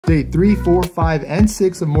Day 3, 4, 5, and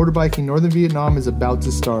 6 of motorbiking Northern Vietnam is about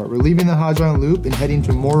to start. We're leaving the Ha Giang loop and heading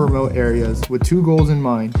to more remote areas with 2 goals in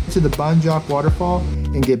mind. To the Ban Gioc Waterfall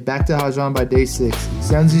and get back to Ha Giang by day 6.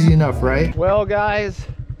 Sounds easy enough, right? Well guys,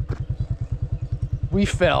 we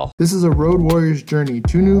fell. This is a road warrior's journey.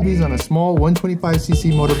 2 newbies on a small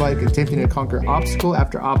 125cc motorbike attempting to conquer obstacle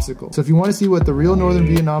after obstacle. So if you want to see what the real Northern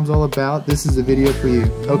Vietnam's all about, this is the video for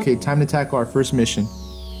you. Okay, time to tackle our first mission.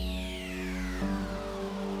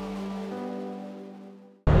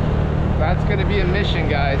 That's gonna be a mission,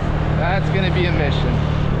 guys. That's gonna be a mission.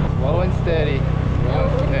 Slow and steady. Slow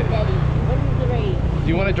and steady. What is the rate? Do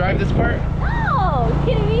you want to drive this part? No, you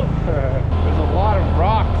kidding me? There's a lot of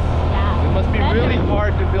rocks. Yeah. It must be really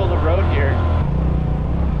hard to build a road here.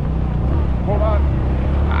 Hold on.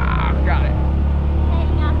 Ah, got it.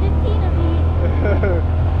 Heading out 15 of these.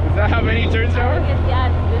 Is that how many turns there are? Yeah,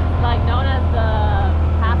 it's like known as the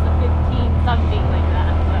path of 15, something like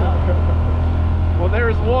that. So. Well,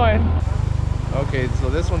 there's one. Okay, so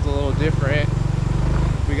this one's a little different.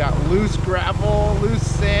 We got loose gravel, loose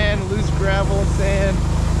sand, loose gravel, sand.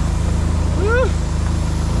 Woo!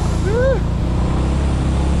 Woo!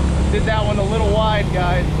 I did that one a little wide,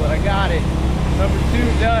 guys, but I got it. Number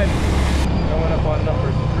 2 done. Going up on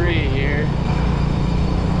number 3 here.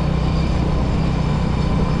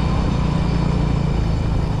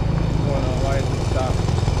 What's going on? Why is it stopped?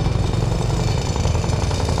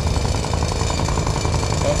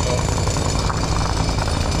 Uh-oh.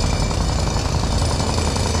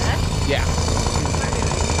 Yeah.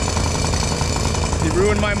 He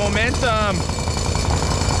ruined my momentum.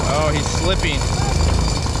 Oh, he's slipping.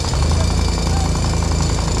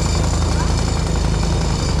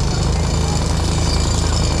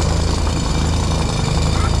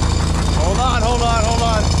 Hold on, hold on, hold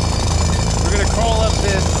on. We're gonna crawl up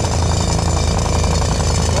this.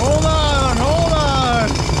 Hold on, hold on.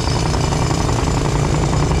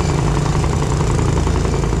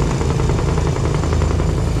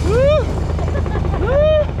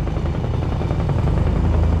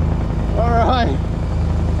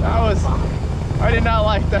 I did not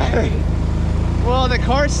like that. Well, the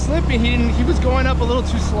car's slipping. He was going up a little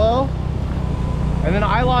too slow. And then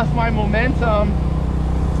I lost my momentum.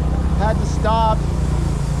 Had to stop.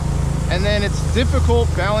 And then it's difficult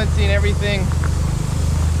balancing everything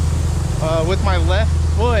with my left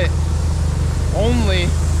foot only.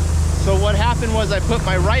 So what happened was I put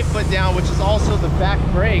my right foot down, which is also the back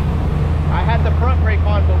brake. I had the front brake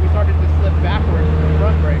on, but we started to slip backwards with the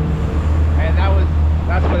front brake. And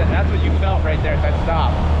that's what you felt right there at that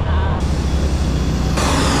stop.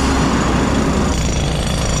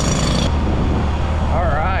 All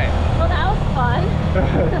right. Well, that was fun.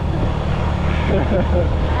 I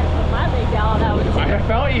put my leg down. That was. I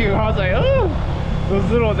felt you. I was like, oh,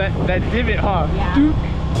 those little that divot, huh? Yeah. Duke.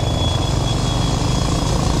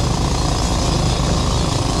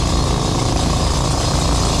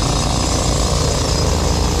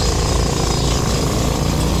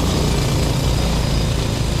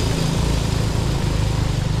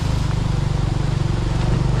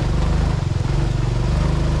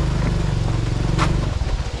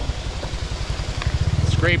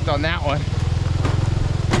 Scraped on that one.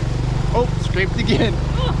 Oh, scraped again.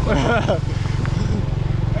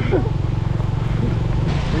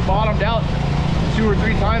 We bottomed out 2 or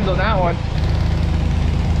 3 times on that one.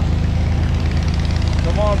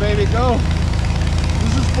 Come on, baby, go.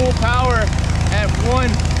 This is full power at 1.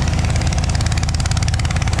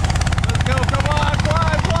 Let's go, come on,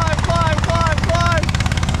 climb, climb, climb, climb, climb.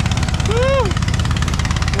 Woo!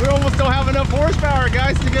 We almost don't have enough horsepower,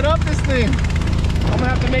 guys, to get up this thing. I'm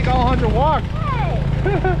gonna have to make Alejandro walk. Hey.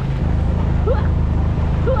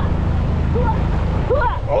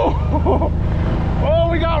 Oh, oh,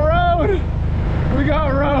 we got road. We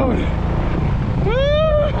got road. Woo!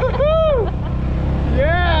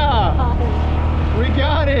 Yeah, we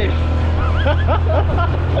got it.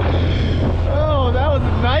 Oh, that was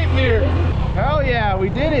a nightmare. Hell yeah, we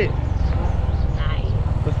did it. Nice.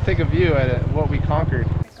 Let's take a view at what we conquered.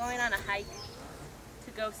 We're going on a hike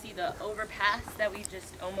to go see the overpass that we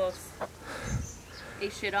just almost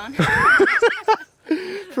ate shit on.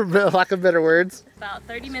 For lack of better words. About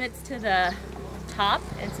 30 minutes to the top.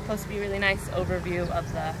 It's supposed to be a really nice overview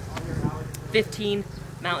of the 15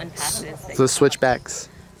 mountain passes. The switchbacks.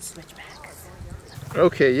 Switchbacks.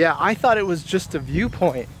 Okay, yeah, I thought it was just a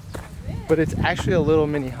viewpoint, but it's actually a little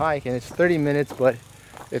mini hike, and it's 30 minutes, but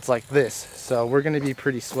it's like this. So we're gonna be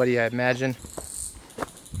pretty sweaty, I imagine.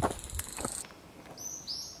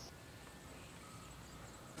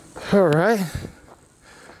 All right,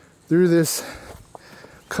 through this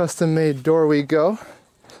custom-made door we go.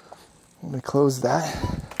 Let me close that.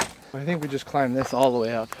 I think we just climbed this all the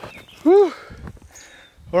way up. Whew.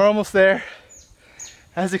 We're almost there,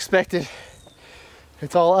 as expected.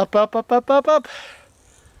 It's all up, up, up, up, up, up.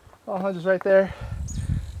 Oh, Hunter's right there.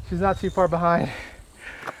 She's not too far behind.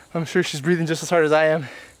 I'm sure she's breathing just as hard as I am.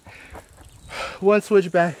 One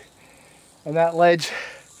switchback, and that ledge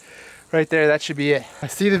right there, that should be it. I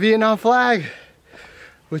see the Vietnam flag,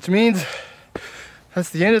 which means that's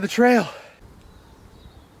the end of the trail.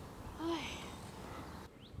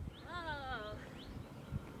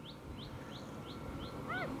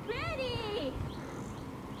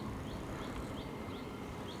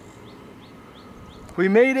 We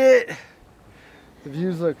made it! The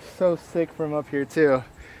views look so sick from up here too.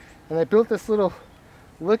 And they built this little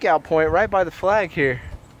lookout point right by the flag here.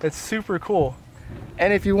 It's super cool.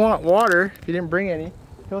 And if you want water, if you didn't bring any,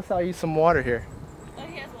 he'll sell you some water here. Oh,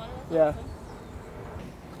 he has water? Yeah. Awesome.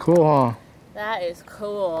 Cool, huh? That is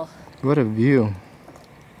cool. What a view.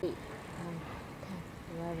 8, 9,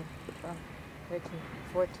 10, 11, 12, 13,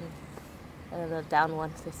 14. And then down 1,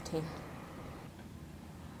 15.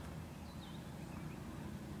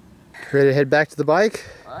 Ready to head back to the bike?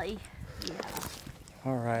 Yeah.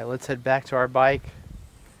 All right, let's head back to our bike.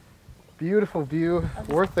 Beautiful view,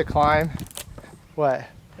 worth the climb. What?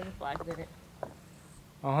 There's a flag in it.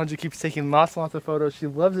 Alejandra keeps taking lots and lots of photos. She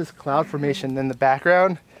loves this cloud formation in the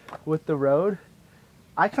background with the road.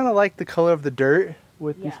 I kind of like the color of the dirt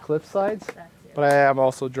with these cliff sides, but I am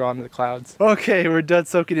also drawn to the clouds. Okay, we're done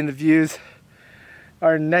soaking in the views.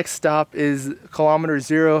 Our next stop is kilometer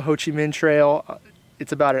 0 Ho Chi Minh Trail.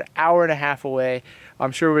 It's about an hour and a half away.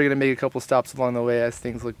 I'm sure we're gonna make a couple stops along the way as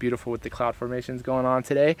things look beautiful with the cloud formations going on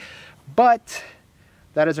today. But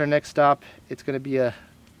that is our next stop. It's gonna be a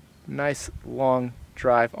nice long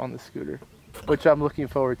drive on the scooter, which I'm looking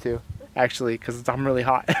forward to, actually, because I'm really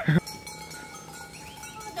hot. Don't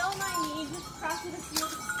mind me, just crossing a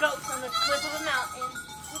field of goats on the cliff of a mountain.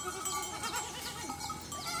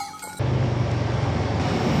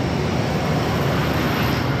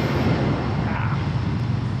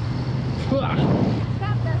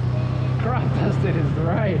 Crop dusted is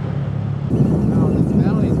right. Wow, this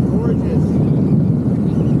valley is gorgeous.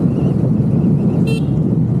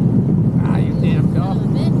 Ah, you damn dog.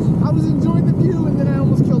 I was enjoying the view and then I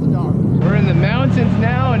almost killed a dog. We're in the mountains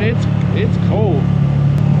now and it's cold.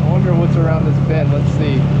 I wonder what's around this bend. Let's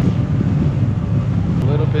see. A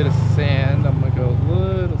little bit of sand. I'm gonna go a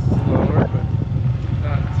little slower, but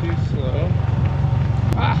not too slow.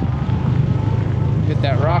 Ah! Hit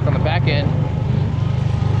that rock on the back end.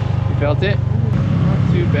 You felt it?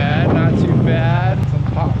 Not too bad, not too bad. Some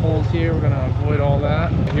potholes here, we're gonna avoid all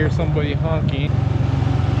that. I hear somebody honking.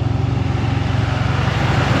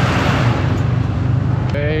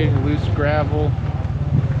 Okay, loose gravel.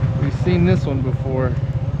 We've seen this one before.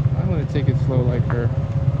 I'm gonna take it slow like her.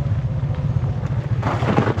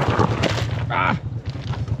 Ah!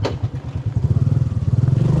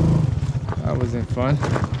 That wasn't fun.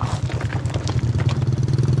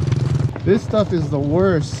 This stuff is the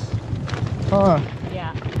worst, huh?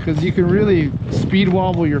 Yeah. Because you can really speed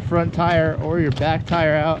wobble your front tire or your back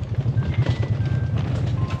tire out.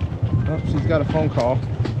 Oh, she's got a phone call.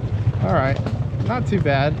 All right, not too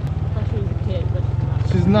bad. I thought she was a kid, but she's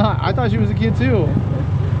not. She's not. I thought she was a kid too.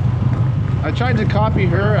 I tried to copy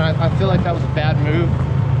her, and I feel like that was a bad move.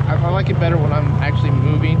 I like it better when I'm actually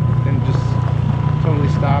moving than just totally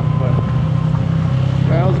stop. But what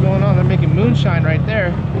the hell's going on? They're making moonshine right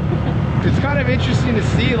there. It's kind of interesting to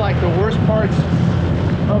see like the worst parts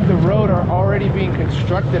of the road are already being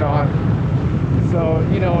constructed on. So,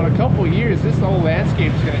 you know, in a couple years, this whole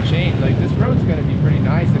landscape is going to change. Like this road's going to be pretty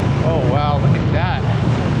nice. And, oh wow, look at that.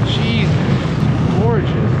 Jesus,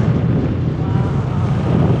 gorgeous.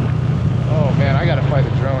 Oh man, I got to fly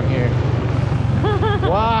the drone here.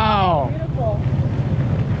 Wow. Beautiful.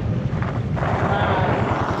 Wow.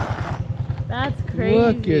 That's crazy.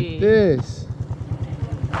 Look at this.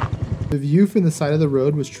 The view from the side of the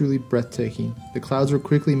road was truly breathtaking. The clouds were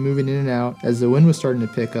quickly moving in and out as the wind was starting to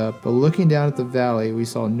pick up, but looking down at the valley, we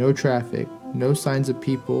saw no traffic, no signs of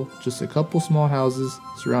people, just a couple small houses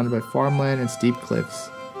surrounded by farmland and steep cliffs.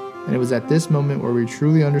 And it was at this moment where we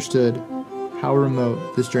truly understood how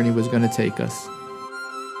remote this journey was going to take us.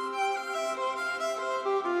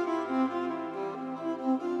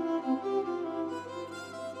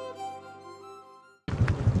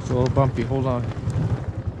 It's a little bumpy, hold on.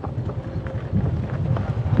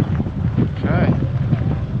 Okay.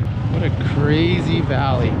 What a crazy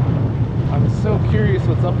valley. I'm so curious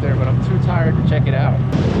what's up there, but I'm too tired to check it out.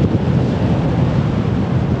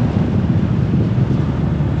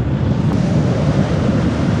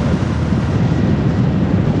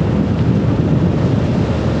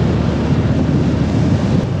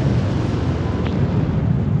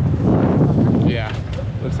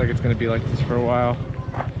 gonna be like this for a while.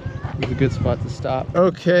 It's a good spot to stop.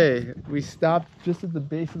 Okay, we stopped just at the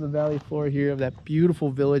base of the valley floor here of that beautiful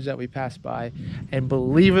village that we passed by. And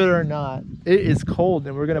believe it or not, it is cold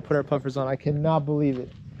and we're gonna put our puffers on. I cannot believe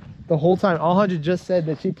it. The whole time, Alejandra just said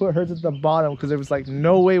that she put hers at the bottom because there was like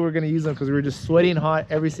no way we're gonna use them because we were just sweating hot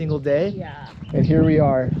every single day. Yeah. And here we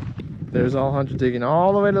are. There's Alejandra digging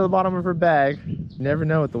all the way to the bottom of her bag. You never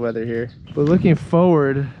know with the weather here. But looking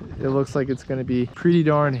forward, it looks like it's gonna be pretty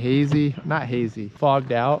darn hazy. Not hazy,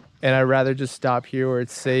 fogged out. And I'd rather just stop here where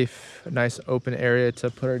it's safe, a nice open area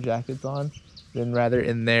to put our jackets on, than rather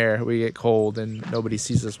in there we get cold and nobody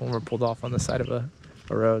sees us when we're pulled off on the side of a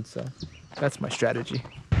road. So that's my strategy.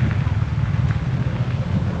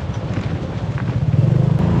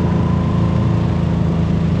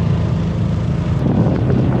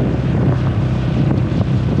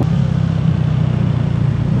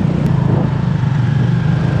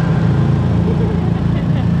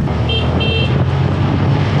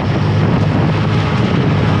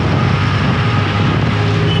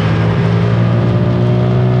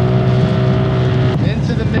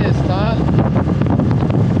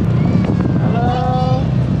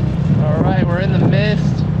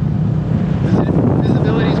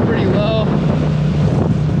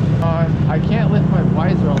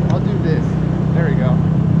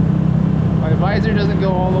 Visor doesn't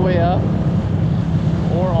go all the way up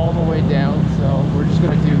or all the way down, so we're just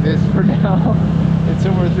going to do this for now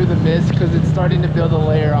until we're through the mist because it's starting to build a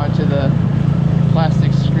layer onto the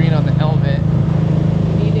plastic screen on the helmet.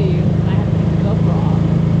 You do. I have to take the GoPro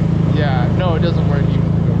off. Yeah, no, it doesn't work even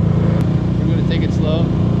with the GoPro. We're going to take it slow.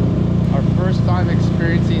 Our first time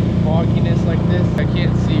experiencing fogginess like this. I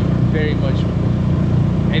can't see very much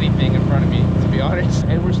anything in front of me, to be honest.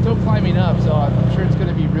 And we're still climbing up, so I'm sure it's going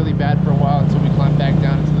to be really bad for a while until we climb back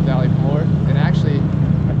down into the valley floor. And actually,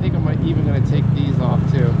 I think I'm even going to take these off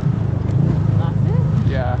too. Glasses?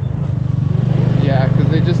 Yeah. Yeah, because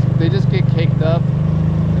they just get caked up,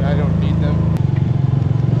 and I don't need them.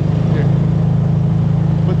 Here,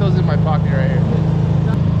 put those in my pocket right here.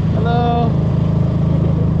 Hello.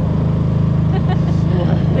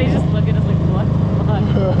 They just look at us like, what the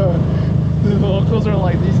fuck? The locals are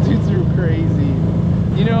like, these dudes are crazy.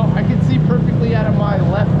 You know, I can see perfectly out of my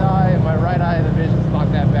left eye and my right eye, the vision's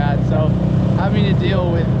not that bad. So having to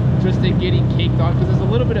deal with just it getting caked on, because there's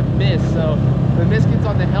a little bit of mist. So the mist gets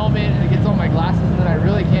on the helmet and it gets on my glasses and then I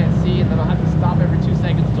really can't see, and then I'll have to stop every 2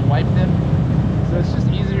 seconds to wipe them. So it's just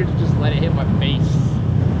easier to just let it hit my face.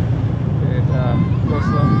 And go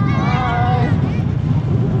slow. Hi.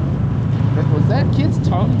 Was that kid's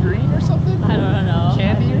tongue green or something? I don't know.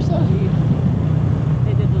 Candy or something?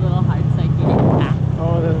 They did the little hard psyche.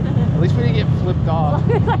 Oh, at least we didn't get flipped off. I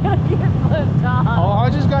don't get flipped off. Oh, I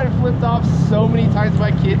just got flipped off so many times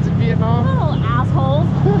by kids in Vietnam. Little assholes.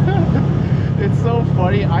 It's so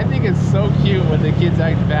funny. I think it's so cute when the kids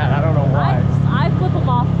act bad. I don't know why. I flip them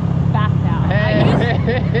off back now.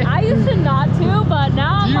 Hey. I used to not to, but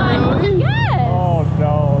now I'm like, really? yes. Oh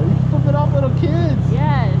no, you flipping off little kids.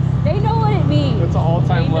 Yes. They know what it means. That's an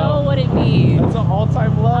all-time low. They know what it means. That's an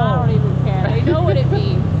all-time low. I don't even care. They know what it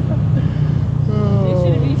means. Oh, They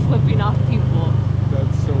shouldn't be flipping off people.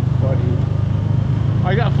 that's so funny.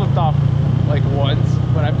 I got flipped off like once,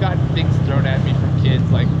 but I've gotten things thrown at me from kids,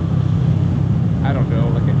 like, I don't know,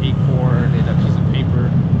 like an acorn and a piece of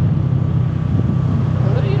paper.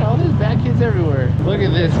 You know, there's bad kids everywhere. Look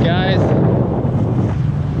at this, guys.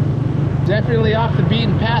 Definitely off the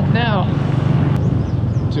beaten path now.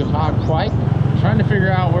 To Ha Giang. Trying to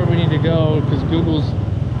figure out where we need to go because Google's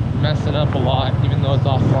messing up a lot, even though it's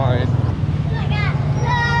offline.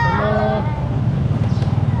 Hello.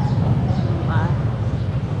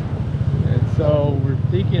 And so we're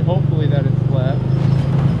thinking hopefully that it's left.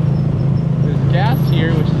 There's gas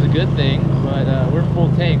here, which is a good thing, but we're full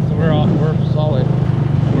tank, so we're solid.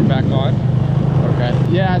 We're back on. Okay.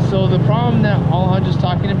 Yeah, so the problem that Alejandra's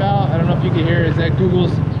talking about, I don't know if you can hear, is that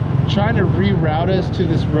Google's trying to reroute us to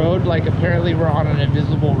this road. Like, apparently we're on an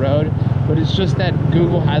invisible road, but it's just that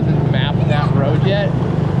Google hasn't mapped that road yet.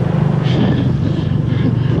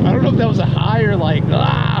 I don't know if that was a high or like,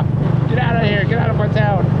 ah, get out of here, get out of my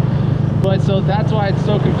town. But so that's why it's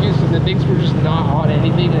so confusing. It thinks we're just not on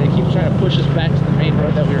anything, and it keeps trying to push us back to the main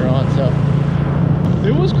road that we were on. So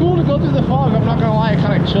it was cool to go through the fog, I'm not gonna lie. It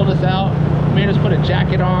kind of chilled us out, made us put a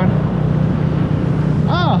jacket on.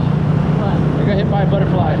 Oh, I got hit by a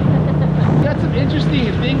butterfly. We got some interesting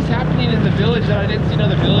things happening in the village that I didn't see in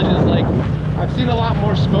other villages. Like, I've seen a lot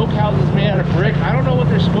more smoke houses made out of brick. I don't know what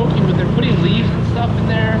they're smoking, but they're putting leaves and stuff in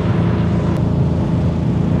there.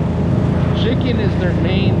 Chicken is their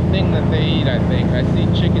main thing that they eat, I think. I see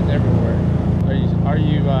chickens everywhere. Are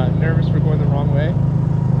you nervous for going the wrong way?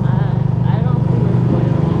 I don't think we're going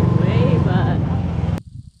the wrong way, but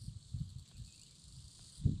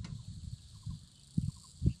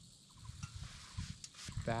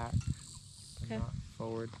Back, okay. not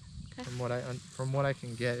forward. Okay. From what I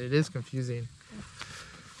can get, it is confusing.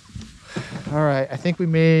 All right, I think we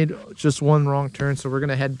made just one wrong turn, so we're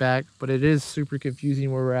gonna head back. But it is super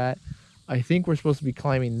confusing where we're at. I think we're supposed to be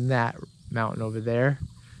climbing that mountain over there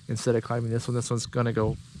instead of climbing this one. This one's gonna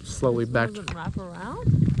go slowly this back. Doesn't wrap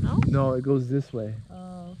around? No. No, it goes this way.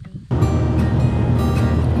 Oh, okay.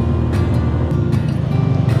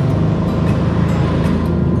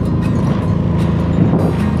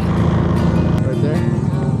 Right there.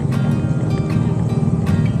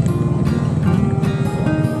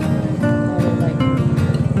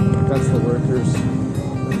 That's the workers.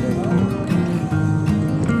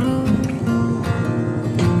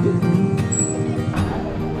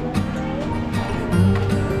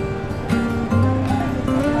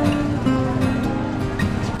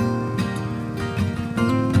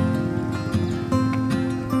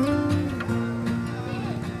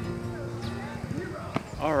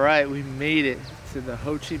 All right, we made it to the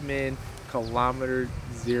Ho Chi Minh Kilometer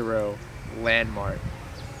Zero landmark.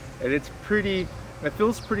 And it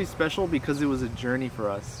feels pretty special because it was a journey for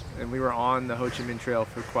us. And we were on the Ho Chi Minh Trail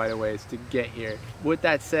for quite a ways to get here. With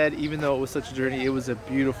that said, even though it was such a journey, it was a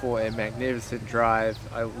beautiful and magnificent drive.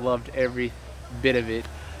 I loved every bit of it.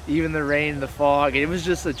 Even the rain, the fog, it was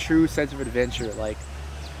just a true sense of adventure. Like,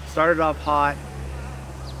 started off hot,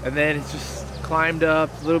 and then it just climbed up,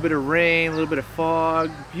 a little bit of rain, a little bit of fog,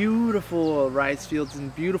 beautiful rice fields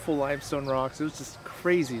and beautiful limestone rocks. It was just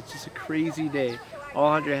crazy. It's just a crazy day.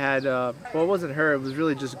 Alejandra had, well, it wasn't her, it was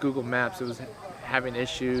really just Google Maps. It was having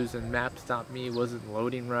issues and Maps.me wasn't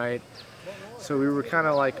loading right. So we were kind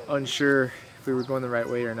of like unsure if we were going the right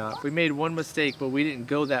way or not. We made one mistake, but we didn't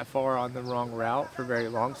go that far on the wrong route for very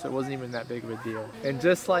long, so it wasn't even that big of a deal. And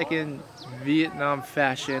just like in Vietnam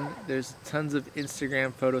fashion, there's tons of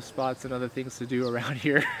Instagram photo spots and other things to do around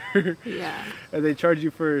here. Yeah. And they charge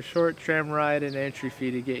you for a short tram ride and entry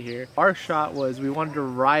fee to get here. Our shot was we wanted to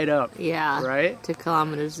ride up, Yeah. right? To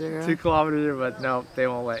kilometer zero. 2 kilometers, but no, they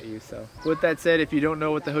won't let you. So with that said, if you don't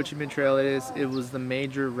know what the Ho Chi Minh Trail is, it was the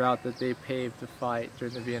major route that they paved to fight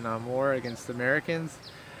during the Vietnam War against the Americans.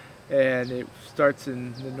 And it starts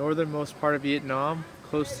in the northernmost part of Vietnam,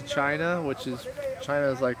 close to China, China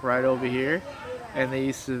is like right over here. And they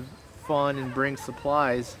used to fund and bring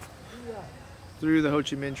supplies through the Ho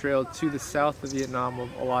Chi Minh Trail to the south of Vietnam where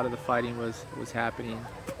a lot of the fighting was happening.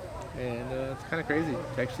 And it's kind of crazy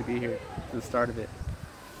to actually be here to the start of it.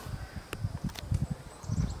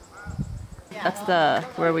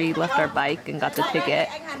 That's where we left our bike and got the ticket.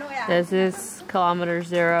 This is kilometer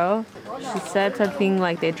zero. She said something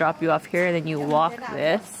like they drop you off here and then you walk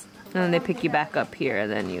this, and then they pick you back up here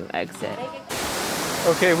and then you exit.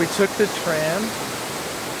 Okay, we took the tram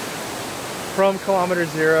from kilometer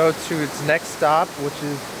zero to its next stop, which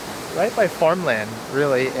is right by farmland,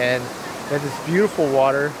 really, and there's this beautiful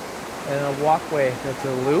water and a walkway that's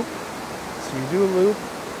a loop. So you do a loop,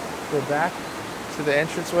 go back to the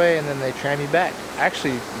entranceway, and then they tram you back.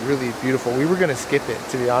 Actually, really beautiful. We were gonna skip it,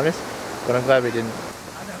 to be honest, but I'm glad we didn't.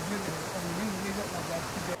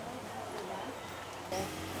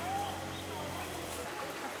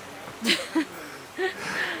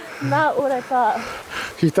 Not what I thought.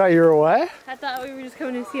 You thought you were what? I thought we were just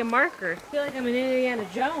coming to see a marker. I feel like I'm in Indiana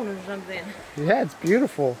Jones or something. Yeah, it's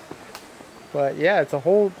beautiful. But yeah, it's a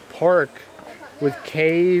whole park with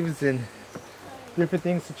caves and different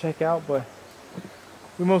things to check out, but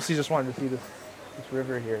we mostly just wanted to see this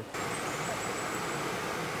river here.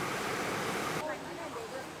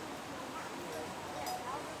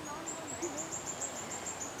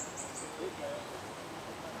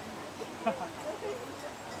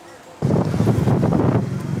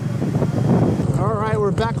 Alright,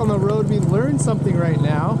 we're back on the road. We learned something right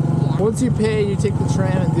now. Once you pay, you take the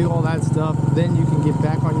tram and do all that stuff, then you can get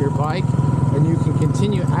back on your bike and you can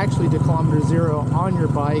continue actually to kilometer zero on your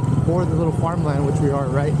bike or the little farmland, which we are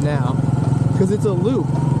right now, because it's a loop.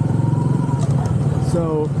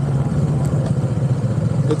 So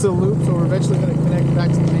it's a loop, so we're eventually going to connect back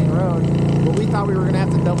to the main road. But we thought we were going to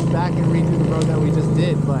have to double back and redo the road that we just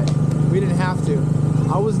did, but we didn't have to.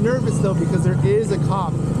 I was nervous though because there is a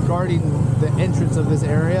cop guarding the entrance of this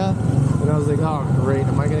area, and I was like, oh great,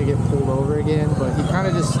 am I gonna get pulled over again? But he kind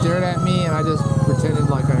of just stared at me, and I just pretended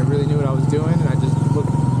like I really knew what I was doing, and I just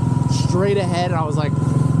looked straight ahead, and I was like,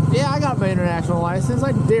 yeah, I got my international license,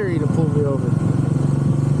 I dare you to pull me over.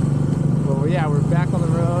 Well, yeah, we're back on the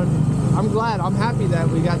road. I'm glad, I'm happy that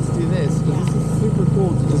we got to do this, because this is super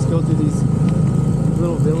cool to just go through these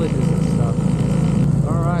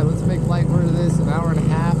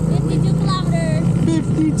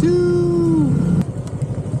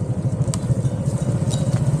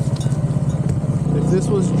this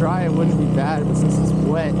was dry, it wouldn't be bad, but since it's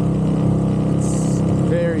wet, it's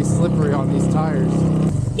very slippery on these tires.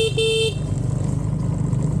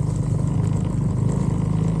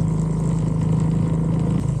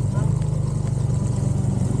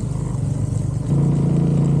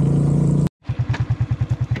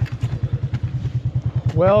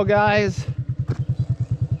 Well, guys,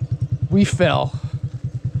 we fell.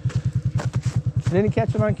 I didn't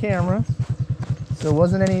catch it on camera, so it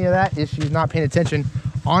wasn't any of that issue, not paying attention.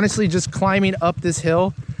 Honestly, just climbing up this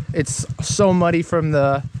hill, it's so muddy from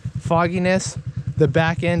the fogginess. The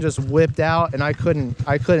back end just whipped out and I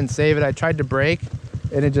couldn't save it. I tried to brake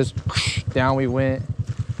and it just down we went.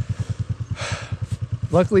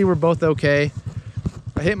 Luckily, we're both okay.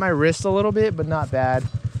 I hit my wrist a little bit, but not bad.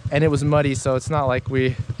 And it was muddy, so it's not like we...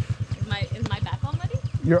 Is my back all muddy?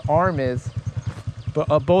 Your arm is. But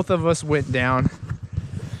both of us went down.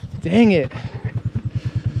 Dang it.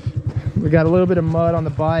 We got a little bit of mud on the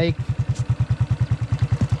bike.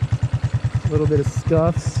 A little bit of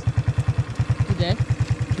scuffs. You did?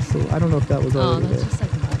 I don't know if that was already there. Just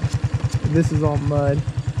like mud. This is all mud.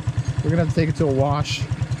 We're gonna have to take it to a wash.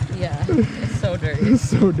 Yeah, it's so dirty. It's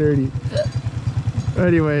so dirty.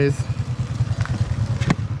 Anyways,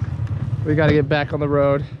 we got to get back on the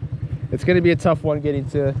road. It's gonna be a tough one getting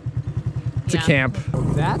to camp.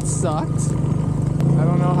 That sucked. I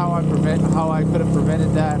don't know how I could have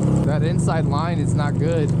prevented that. That inside line is not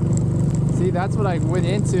good. See, that's what I went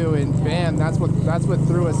into, and bam, that's what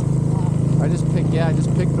threw us. I just picked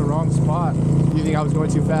the wrong spot. You think I was going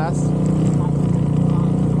too fast?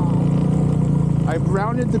 I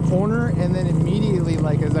rounded the corner, and then immediately,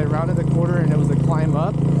 like as I rounded the corner and it was a climb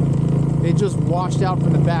up, it just washed out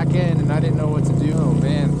from the back end and I didn't know what to do. Oh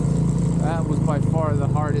man, that was by far the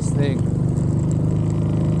hardest thing.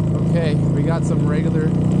 Okay, we got some regular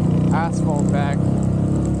asphalt back.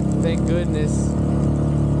 Thank goodness.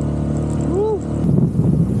 Woo.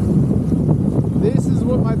 This is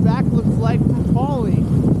what my back looks like from falling.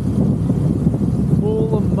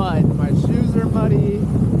 Full of mud. My shoes are muddy.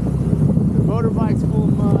 The motorbike's full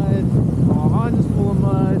of mud. My Honda's full of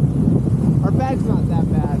mud. Our bag's not that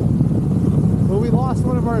bad. But we lost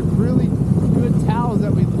one of our really good towels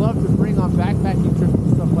that we'd love to bring on backpacking trips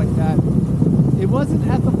and stuff like that. It wasn't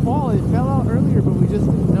at the fall, it fell out earlier, but we just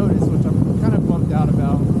didn't notice, which I'm kind of bummed out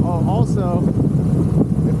about. Oh, also,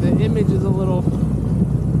 if the image is a little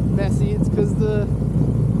messy, it's because the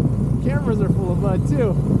cameras are full of mud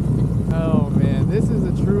too. Oh man, this is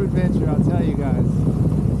a true adventure, I'll tell you guys.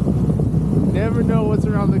 You never know what's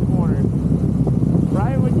around the corner.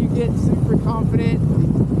 Right when you get super confident,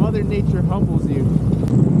 Mother Nature humbles you.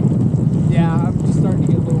 Yeah, I'm just starting to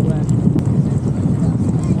get a little wet.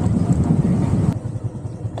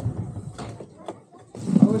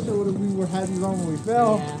 I wish we had these on when we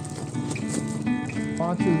fell. Yeah.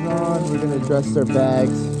 Ponchos on, we're gonna adjust our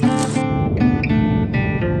bags.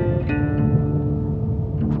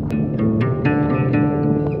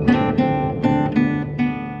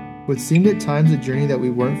 What seemed at times a journey that we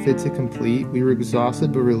weren't fit to complete, we were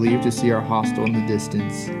exhausted but relieved to see our hostel in the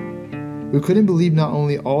distance. We couldn't believe not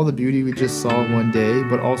only all the beauty we just saw in one day,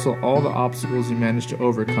 but also all the obstacles we managed to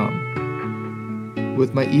overcome.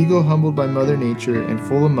 With my ego humbled by Mother Nature and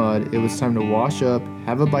full of mud, it was time to wash up,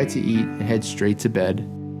 have a bite to eat, and head straight to bed.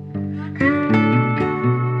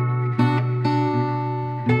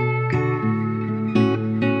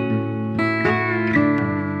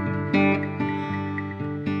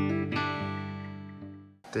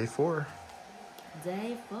 Day 4.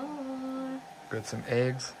 Day 4. Got some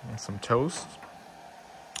eggs and some toast.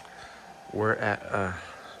 We're at a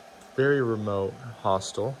very remote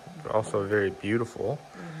hostel, but also very beautiful.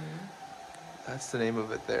 That's the name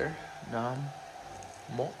of it there, Nam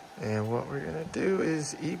Mo. And what we're gonna do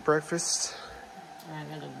is eat breakfast. I'm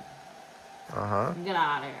gonna Uh-huh. get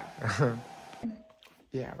out of here.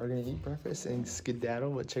 Yeah, we're gonna eat breakfast and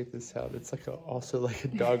skedaddle, but check this out. It's like also like a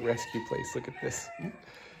dog rescue place. Look at this.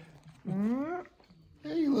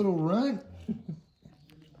 Hey, you little runt.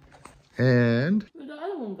 And Where'd the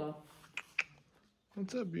other one go?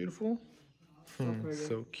 What's up, beautiful?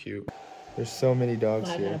 So cute. there's so many dogs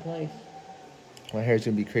here. My hair's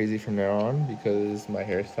gonna be crazy from now on because my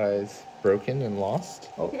hairstyle is broken and lost.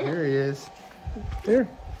 Oh, here he is. Here.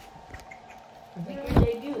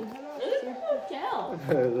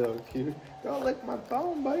 So cute. Don't lick my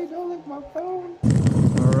phone, buddy. Don't lick my phone.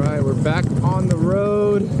 All right, we're back on the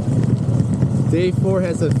road. Day 4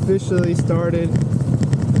 has officially started.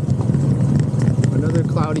 Another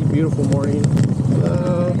cloudy, beautiful morning.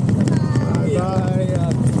 Hello. Bye-bye.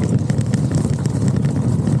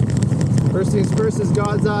 First things first is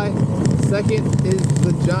God's eye. second is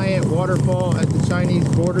the giant waterfall at the Chinese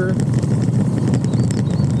border.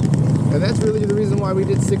 And that's really the reason why we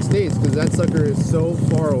did 6 days, because that sucker is so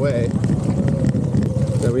far away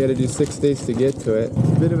that we had to do 6 days to get to it. It's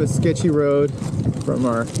a bit of a sketchy road from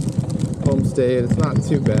our homestay, and it's not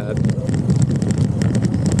too bad.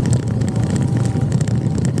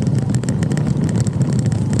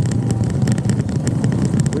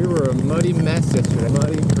 We were a muddy mess yesterday,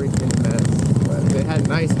 muddy freaking mess. But they had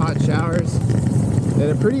nice hot showers and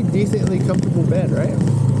a pretty decently comfortable bed, right?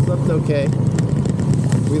 Slept okay.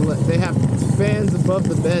 They have fans above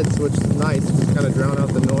the beds, which is nice, just kind of drown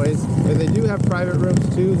out the noise. And they do have private rooms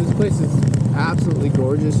too. This place is absolutely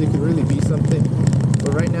gorgeous. It could really be something.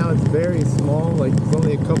 But right now it's very small, like it's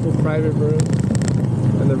only a couple private rooms.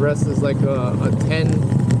 And the rest is like a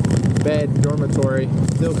 10-bed dormitory.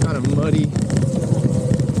 Still kind of muddy.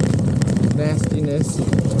 Nastiness.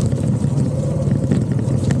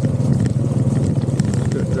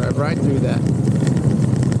 Could drive right through that.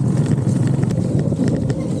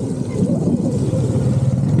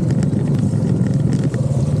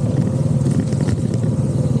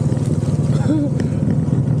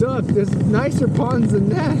 Duck, there's nicer ponds than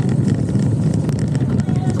that.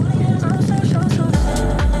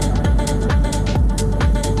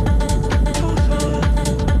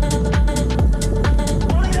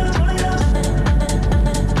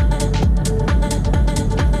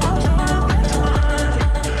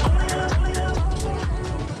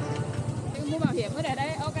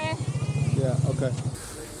 Yeah, okay.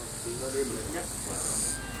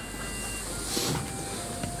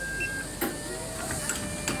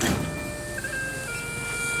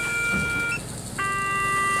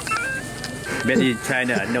 Made in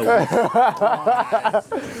China, no.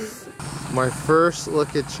 My first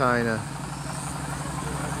look at China.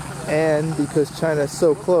 And because China is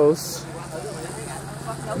so close,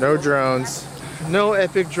 no drones, no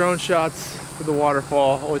epic drone shots for the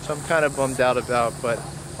waterfall, which I'm kind of bummed out about, but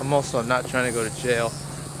I'm also not trying to go to jail.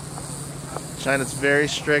 China's very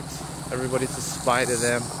strict. Everybody's a spy to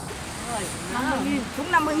them.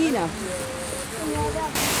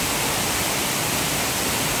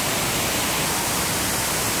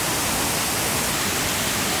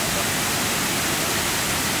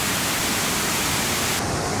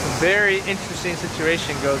 Very interesting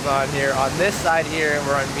situation goes on here. On this side here,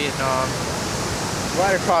 we're on Vietnam.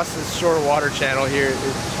 Right across this short water channel here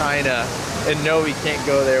is China. And no, we can't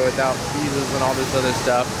go there without visas and all this other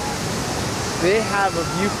stuff. They have a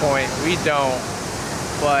viewpoint, we don't.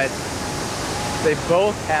 But they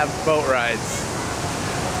both have boat rides.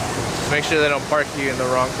 Just make sure they don't park you in the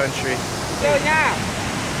wrong country.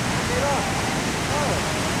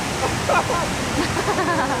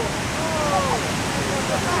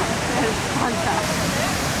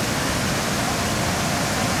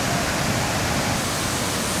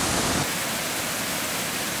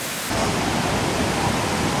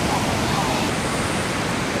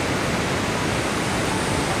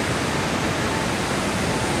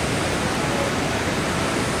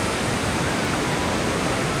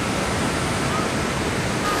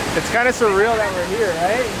 It's kind of surreal that we're here,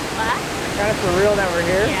 right? What? It's kind of surreal that we're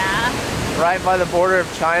here. Yeah. Right by the border of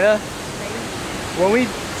China. When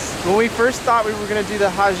we first thought we were going to do the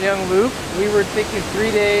Ha Giang loop, we were thinking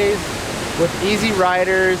 3 days with easy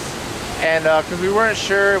riders, and because we weren't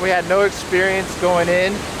sure, we had no experience going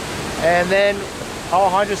in. And then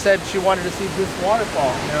Alejandra said she wanted to see this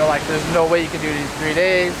waterfall. And they were like, there's no way you can do it in 3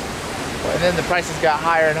 days. And then the prices got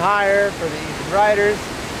higher and higher for the easy riders.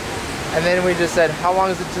 And then we just said, how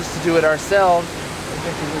long is it just to do it ourselves? And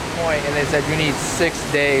get to this point, and they said you need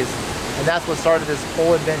 6 days. And that's what started this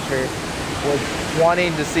whole adventure, was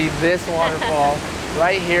wanting to see this waterfall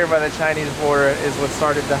right here by the Chinese border is what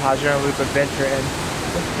started the Ha Giang Loop adventure. And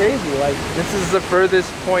it's crazy, like this is the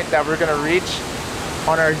furthest point that we're gonna reach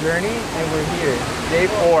on our journey, and we're here, day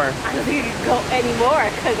 4. I don't think you can go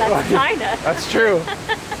anymore because that's China. That's true.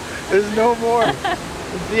 There's no more.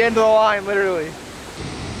 It's the end of the line, literally.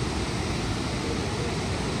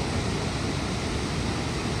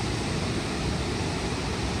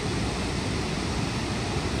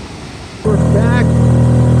 We're back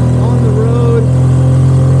on the road.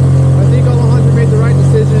 I think Alejandra made the right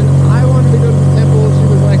decision. I wanted to go to the temple. She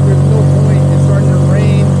was like, there's no point. It's starting to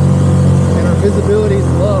rain and our visibility is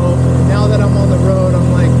low. Now that I'm on the road,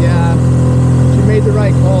 I'm like, yeah, she made the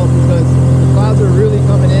right call because the clouds are really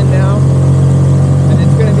coming in now and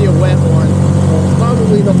it's going to be a wet one.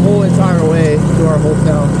 Probably the whole entire way to our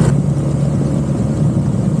hotel.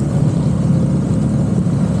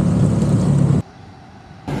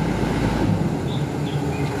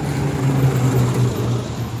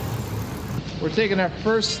 We're taking our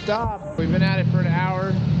first stop. We've been at it for an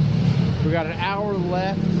hour. We got an hour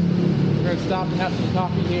left. We're gonna stop and have some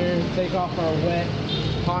coffee here, take off our wet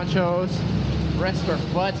ponchos, rest our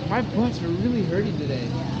butts. My butts are really hurting today.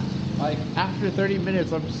 Like after 30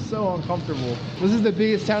 minutes, I'm so uncomfortable. This is the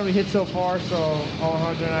biggest town we hit so far, so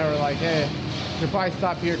Alejandro and I were like, hey, we should probably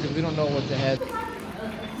stop here because we don't know what's ahead.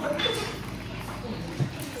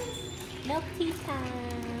 Milk tea time.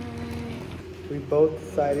 We both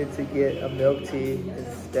decided to get a milk tea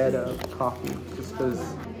instead of coffee, just because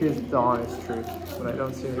here's the honest truth. When I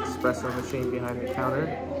don't see an espresso machine behind the counter,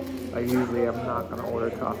 I usually am not gonna order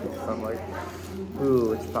coffee because I'm like,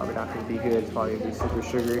 ooh, it's probably not gonna be good, it's probably gonna be super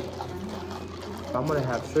sugary. If I'm gonna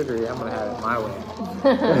have sugary, I'm gonna have it my way.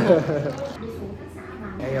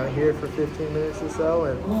 Hang out here for 15 minutes or so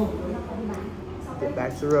and get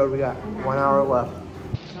back to the road. We got 1 hour left.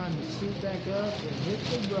 Time to suit back up and hit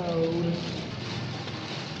the road.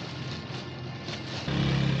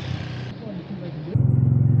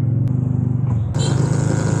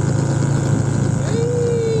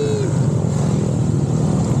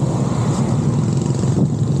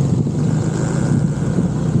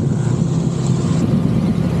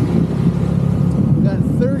 We got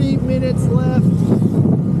 30 minutes left.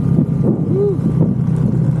 Woo.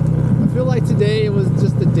 I feel like today it was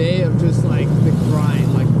just a day of just like the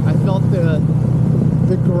grind. Like I felt the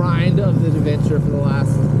grind of the adventure for the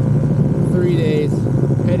last 3 days,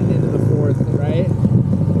 heading into the 4th, right?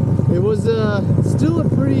 It was still a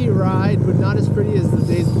pretty ride, but not as pretty as the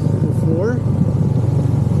days before.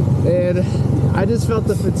 And I just felt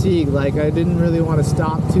the fatigue. Like I didn't really want to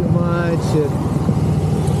stop too much. And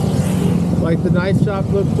like the knife shop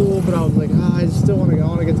looked cool, but I was like, I just still want to go. I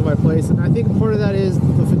want to get to my place. And I think part of that is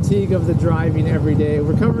the fatigue of the driving every day.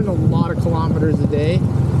 We're covering a lot of kilometers a day,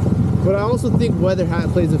 but I also think weather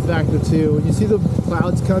plays a factor too. When you see the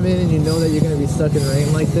clouds come in and you know that you're going to be stuck in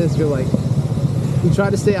rain like this, you're like, you try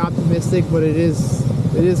to stay optimistic, but it is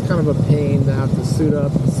kind of a pain to have to suit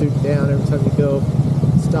up and suit down every time you go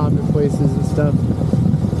stop in places and stuff.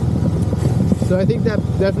 So I think that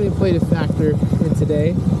definitely played a factor in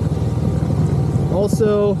today.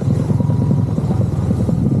 Also,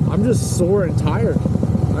 I'm just sore and tired.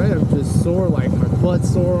 I am just sore, like my butt's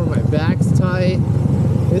sore, my back's tight.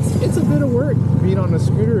 It's a bit of work being on a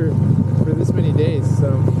scooter for this many days.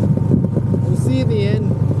 So we'll see in the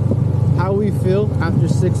end how we feel after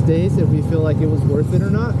 6 days, if we feel like it was worth it or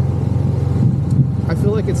not. I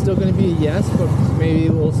feel like it's still going to be a yes, but maybe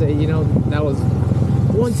we'll say, you know, that was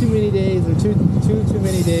one too many days or two too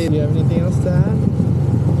many days. Do you have anything else to add?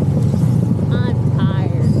 I'm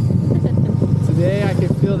tired. Today I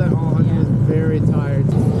can feel that Alejandro is very tired. I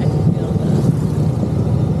can feel the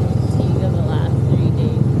fatigue of the last 3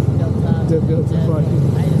 days built up. Built up. I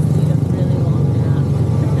just need a really long nap.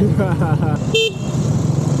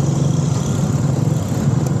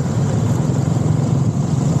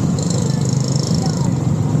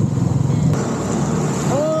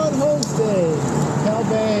 On homestay, Cao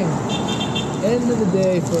Bang. End of the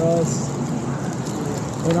day for us,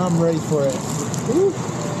 and I'm ready for it. Woo.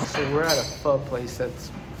 So we're at a pho place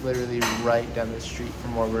that's literally right down the street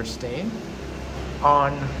from where we're staying,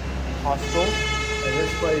 on Hostel, and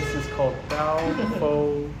this place is called Bao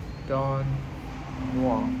Pho Don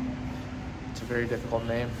Muang. It's a very difficult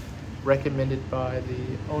name. Recommended by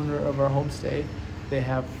the owner of our homestay. They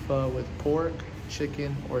have pho with pork,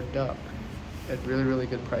 chicken, or duck at really, really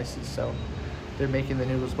good prices. So they're making the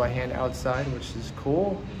noodles by hand outside, which is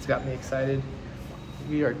cool. It's got me excited.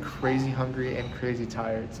 We are crazy hungry and crazy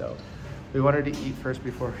tired, so we wanted to eat first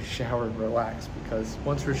before we shower and relax, because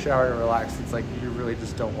once we're showered and relaxed, it's like you really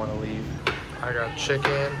just don't want to leave. I got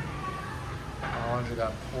chicken. Alonzo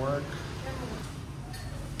got pork.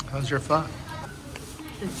 How's your pho?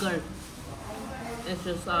 It's good. It's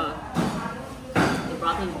just, the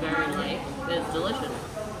broth is very light. It's delicious.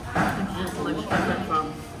 It's just much different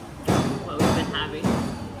from what we've been having.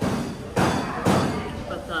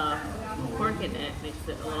 But the pork in it makes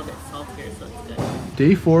it a little bit saltier, so it's good.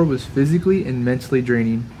 Day 4 was physically and mentally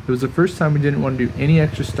draining. It was the first time we didn't want to do any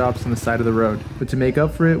extra stops on the side of the road. But to make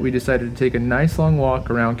up for it, we decided to take a nice long walk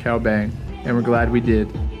around Cao Bang, and we're glad we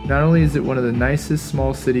did. Not only is it one of the nicest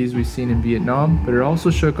small cities we've seen in Vietnam, but it also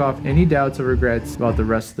shook off any doubts or regrets about the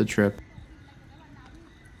rest of the trip.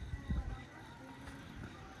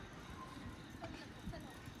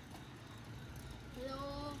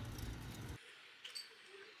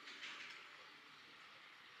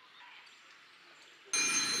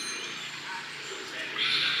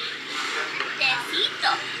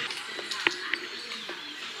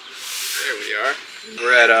 There we are.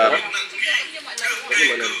 We're at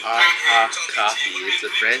Ha Coffee. It's a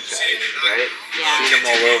franchise, right? Seen them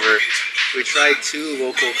all over. We tried 2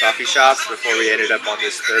 local coffee shops before we ended up on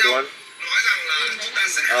this 3rd one.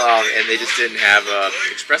 And they just didn't have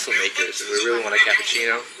espresso makers, and we really want a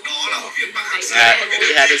cappuccino. So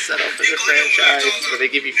we had to settle for the franchise, but they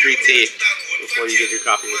give you free tea before you get your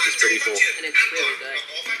coffee, which is pretty cool. And it's really good.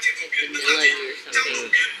 It's vanilla or something.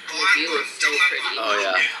 And the view is so pretty. Oh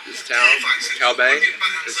yeah, this town, Cao Bang,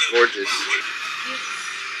 is gorgeous.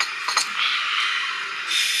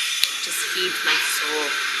 Just feeds my soul.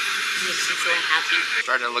 Makes me so happy.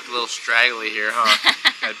 Starting to look a little straggly here, huh?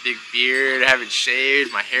 Got a big beard, haven't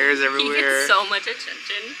shaved, my hair is everywhere. He gets so much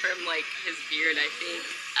attention from like his beard, I think.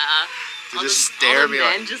 They just stare at me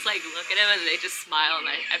men like... just like look at him and they just smile, and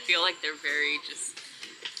I feel like they're very just,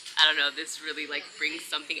 I don't know, this really like brings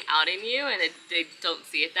something out in you, and they don't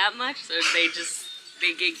see it that much, so they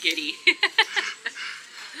get giddy.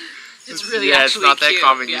 It's really it's actually not that cute.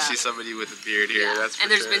 common you see somebody with a beard here, that's for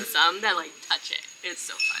And there's sure. been some that like touch it. It's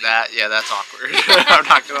so funny. That's awkward. I'm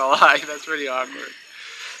not gonna lie, that's pretty awkward.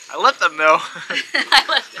 I let them know. I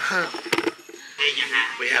let them know.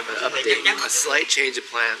 We have an update, a slight change of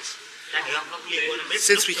plans.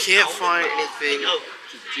 Since we can't find anything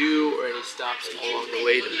to do or any stops along the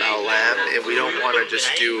way to Bao Lam, and we don't want to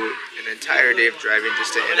just do an entire day of driving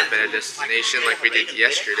just to end up at a destination like we did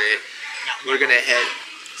yesterday, we're going to head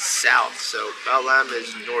south. So Bao Lam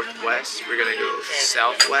is northwest, we're going to go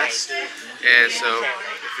southwest, and so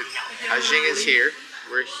Ha Giang is here,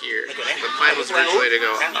 we're here. The plan was originally to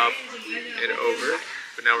go up and over,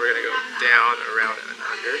 but now we're going to go down, around, and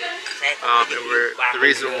under. And the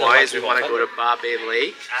reason why is we want to go to Ba Bay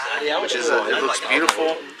Lake, which is it looks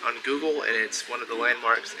beautiful on Google, and it's one of the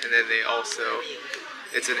landmarks. And then they also,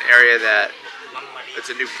 it's an area that, it's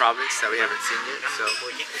a new province that we haven't seen yet, so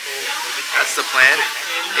that's the plan.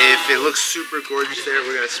 If it looks super gorgeous there,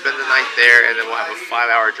 we're going to spend the night there, and then we'll have a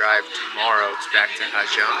 5-hour drive tomorrow back to Ha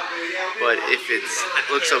Giang. But if it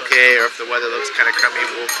looks okay, or if the weather looks kind of crummy,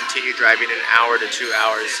 we'll continue driving 1 hour to 2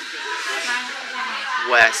 hours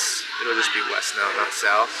west, it'll just be west now, not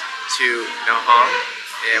south, to Na Hang,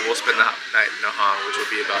 and we'll spend the night in Na Hang, which will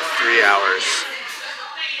be about 3 hours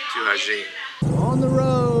to Ha Giang. On the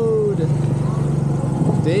road!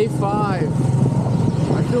 Day 5.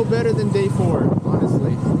 I feel better than day 4,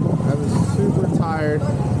 honestly. I was super tired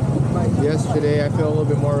yesterday. I feel a little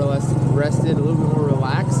bit more or less rested, a little bit more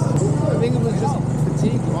relaxed. I think it was just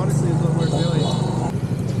fatigue, honestly, is what we're feeling.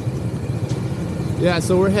 Yeah,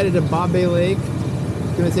 so we're headed to Ba Bay Lake.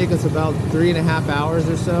 It's gonna take us about 3.5 hours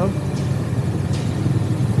or so.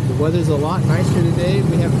 The weather's a lot nicer today.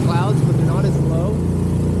 We have clouds, but they're not as low.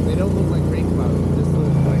 They don't look like rain clouds. They just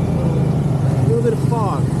look like a little bit of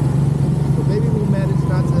fog. But maybe we'll manage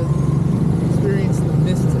not to experience the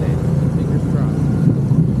mist today. Fingers crossed.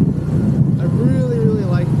 I really, really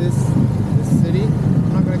like this city.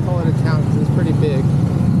 I'm not gonna call it a town because it's pretty big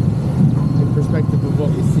in perspective of what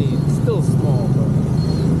we've seen. It's still small, but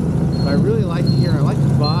I really like it here. I like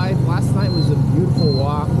the vibe. Last night was a beautiful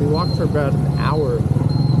walk. We walked for about an hour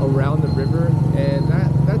around the river, and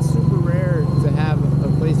that's super rare to have a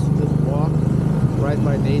place to just walk right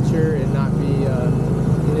by nature and not be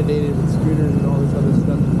inundated with scooters and all this other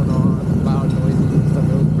stuff going on, loud noises and stuff.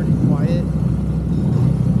 It was pretty quiet.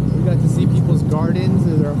 We got to see people's gardens,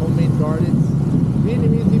 their homemade gardens.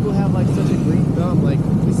 Vietnamese people have like such a green thumb. Like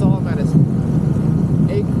we saw them at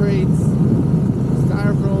egg crates,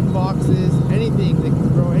 styrofoam boxes, anything that can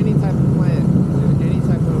grow any type of plant in any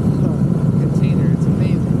type of container. It's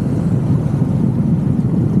amazing.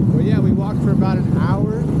 But yeah, we walked for about an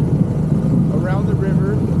hour around the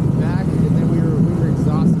river, back, and then we were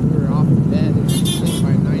exhausted. We were off to bed and sleep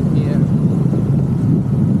by 9 p.m.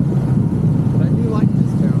 But I do like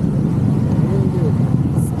this town. I really do.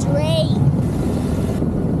 Straight.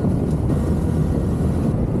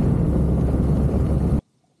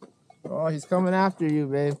 Oh, he's coming after you,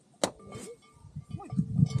 babe.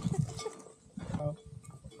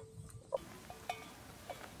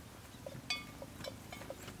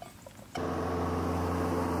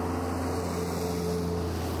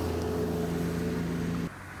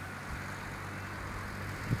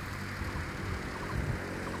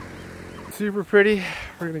 Super pretty.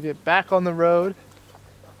 We're gonna get back on the road.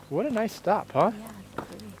 What a nice stop, huh? Yeah,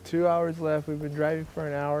 2 hours left. We've been driving for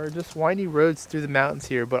an hour. Just windy roads through the mountains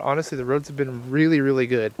here, but honestly the roads have been really, really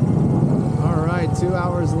good. All right, 2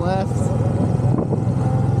 hours left.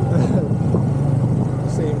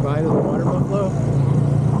 Saying bye to the water buffalo.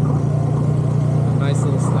 Nice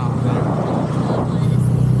little stop there.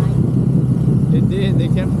 It did. They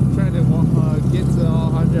kept trying to get to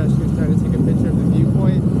Ha Giang. She was trying to take a picture of the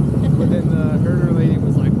viewpoint, but then the herder lady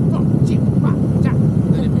was like, "Oh, gee, wah, ja."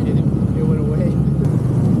 And then it went away.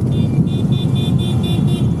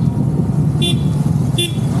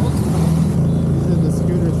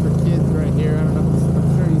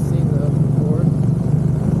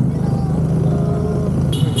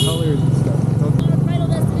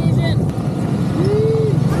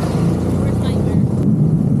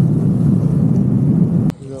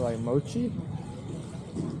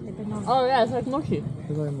 Oh yeah, it's like mochi.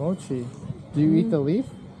 It's like mochi. Do you eat the leaf?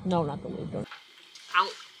 No, not the leaf. Don't. Ow.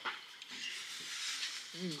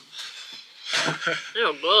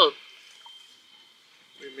 They're good.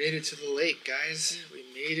 We made it to the lake, guys. We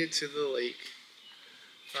made it to the lake.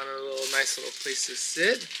 Found a little nice little place to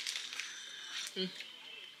sit.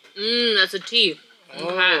 That's a tea.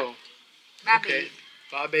 Oh. Okay.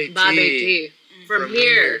 Babe Babe tea. tea. From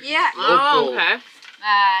here. Yeah. Oh, Local. okay.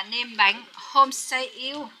 Nem bánh homestay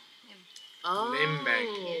yêu. Oh.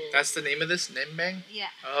 Nembang. That's the name of this? Nembang? Yeah.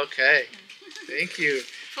 Okay. Thank you.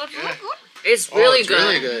 Food, Yeah. good. It's really it's good.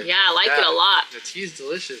 really good. Yeah, I like it a lot. The tea's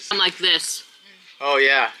delicious. I'm like this. Oh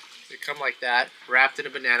yeah. They come like that, wrapped in a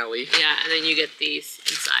banana leaf. Yeah, and then you get these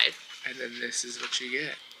inside. And then this is what you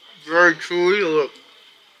get. Very chewy, look.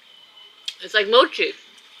 It's like mochi.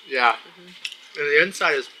 Yeah. And the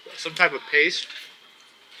inside is some type of paste.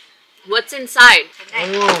 What's inside?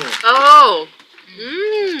 Oh. Oh.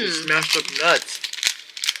 Just smashed up nuts.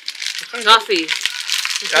 What kind of Coffee.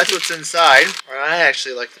 That's what's inside. I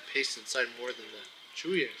actually like the paste inside more than the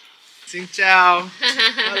chewy. Xin chào.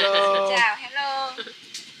 Hello. Ciao, hello.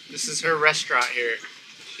 This is her restaurant here.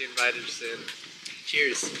 She invited us in.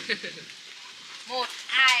 Cheers. 1, 2, 3,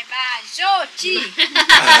 vô chi.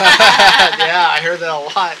 Yeah, I heard that a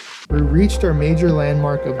lot. We reached our major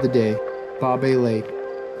landmark of the day, Babe Lake.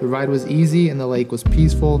 The ride was easy and the lake was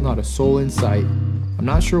peaceful, not a soul in sight. I'm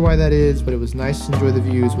not sure why that is, but it was nice to enjoy the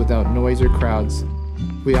views without noise or crowds.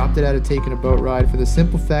 We opted out of taking a boat ride for the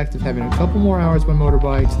simple fact of having a couple more hours by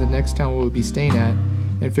motorbike to the next town we would be staying at,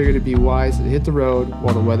 and figured it'd be wise to hit the road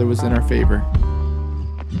while the weather was in our favor.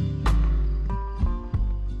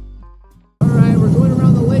 Alright, we're going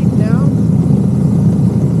around the lake now.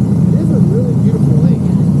 It is a really beautiful lake.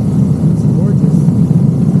 It's gorgeous.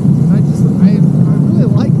 And I really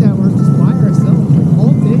like that we're just by ourselves. Like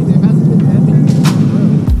all day there hasn't been that many people on the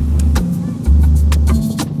road.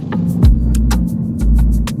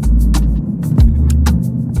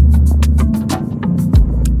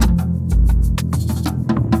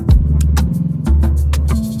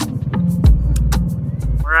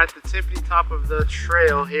 We're at the tippity top of the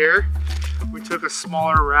trail here. We took a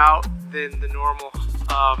smaller route than the normal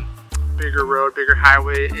bigger road, bigger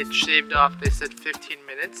highway. It shaved off, they said 15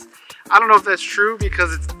 minutes. I don't know if that's true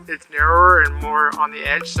because it's narrower and more on the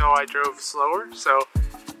edge, so I drove slower. So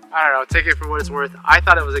I don't know, take it for what it's worth. I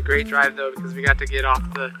thought it was a great drive though because we got to get off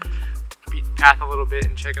the beaten path a little bit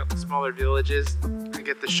and check out the smaller villages and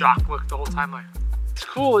get the shock look the whole time. Like, it's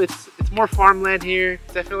cool, it's more farmland here.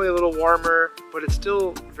 It's definitely a little warmer, but it's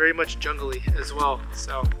still very much jungly as well.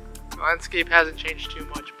 So the landscape hasn't changed too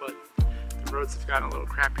much, but the roads have gotten a little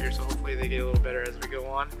crappier, so hopefully they get a little better as we go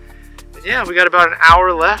on. And yeah, we got about an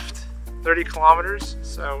hour left, 30 kilometers,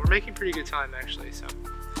 so we're making pretty good time actually. So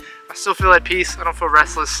I still feel at peace, I don't feel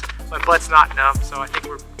restless, my butt's not numb, so I think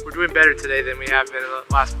we're doing better today than we have been in the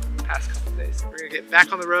past couple of days. We're gonna get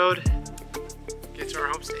back on the road, get to our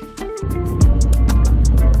homestay.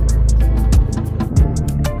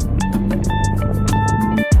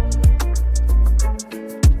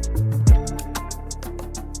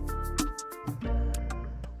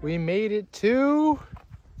 We made it to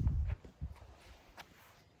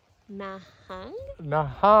Nahang?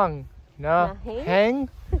 Nahang?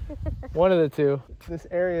 One of the two. This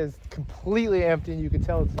area is completely empty and you can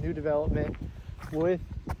tell it's a new development with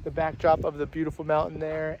the backdrop of the beautiful mountain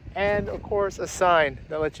there and of course a sign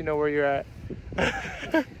that lets you know where you're at.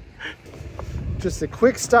 Just a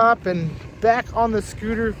quick stop and back on the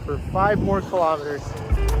scooter for 5 more kilometers.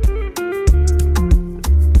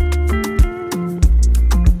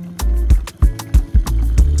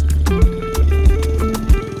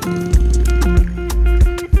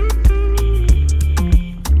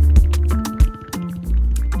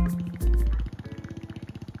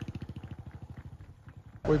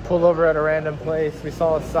 We pulled over at a random place. We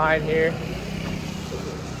saw a sign here.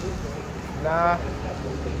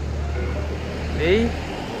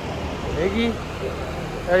 Miggy?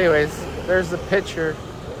 Anyways, there's the picture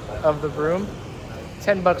of the broom.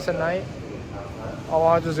 10 bucks a night.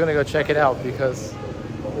 I'm just gonna go check it out because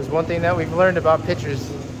there's one thing that we've learned about pictures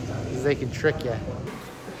is they can trick you.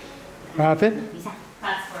 What happened?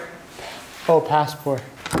 Passport. Oh, passport.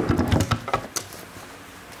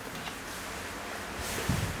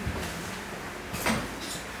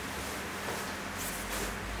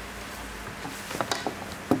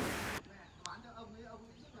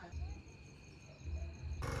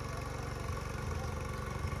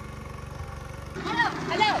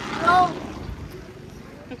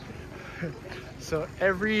 So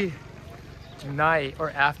every night or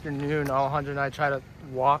afternoon, Alejandro and I try to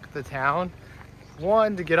walk the town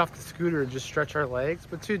one, to get off the scooter and just stretch our legs,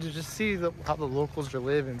 but two, to just see how the locals are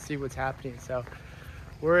living and see what's happening. So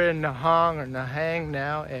we're in Ha Giang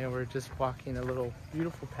now, and we're just walking a little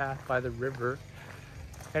beautiful path by the river.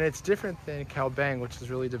 And it's different than Cao Bang, which is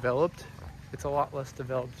really developed. It's a lot less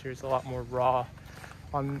developed here. It's a lot more raw.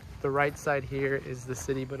 On the right side here is the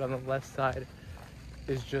city, but on the left side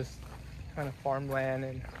is just kind of farmland,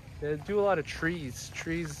 and they do a lot of trees.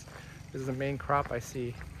 Trees is the main crop I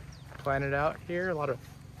see planted out here, a lot of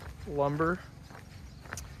lumber.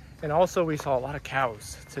 And also we saw a lot of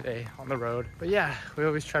cows today on the road. But yeah, we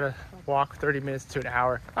always try to walk 30 minutes to an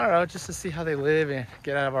hour. I don't know, just to see how they live and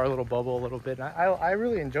get out of our little bubble a little bit. And I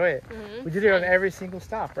really enjoy it. We did it on every single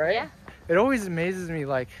stop, right? Yeah. It always amazes me,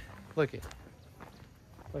 like, look it.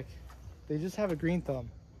 Like, they just have a green thumb.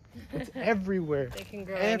 It's everywhere. They can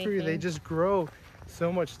grow everywhere. anything. They just grow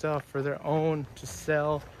so much stuff for their own to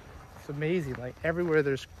sell. It's amazing. Like, everywhere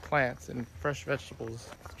there's plants and fresh vegetables.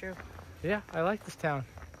 It's true. Yeah, I like this town.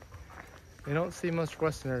 They don't see much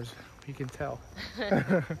Westerners, we can tell. Hello, where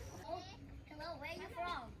are you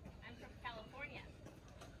from? I'm from California.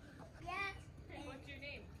 Yes. What's your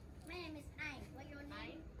name? My name is Anh. What's your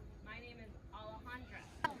name? My name is Alejandra.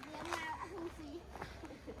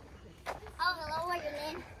 Oh, hello, what's your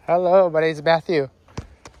name? Hello, my name is Matthew.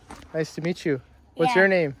 Nice to meet you. What's Yeah. your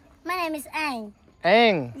name? My name is Anh.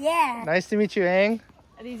 Ang. Yeah. Nice to meet you, Ang.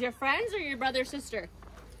 Are these your friends or your brother or sister?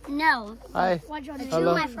 No. Hi. What's your name?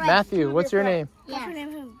 Hello. My friend. Matthew, what's your name? Yeah. What's your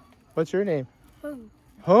name? Who? What's your name? Hung.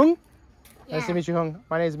 Hung? Yeah. Nice to meet you, Hung.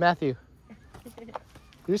 My name is Matthew.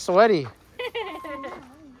 You're sweaty.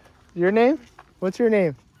 Your name? What's your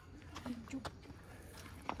name?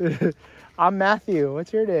 I'm Matthew.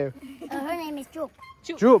 What's your name? Her name is Jup.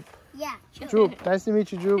 Droop. Yeah. Droop. Nice to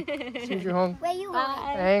meet you, Droop. Nice to meet you, Hung. Where you are?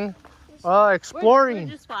 Bye. Ang. We're Exploring.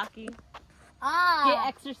 just walking. Get Ah.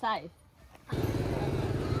 exercise.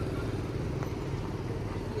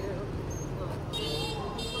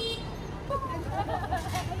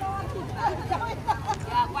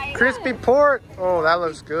 Crispy pork. Oh, that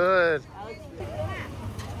looks good.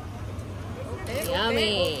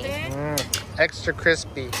 Yummy. Extra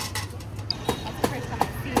crispy. That's the first time I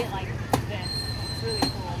see it like this. It's really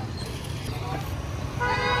cool.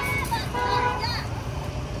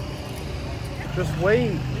 Just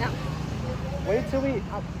wait. No. Wait till we.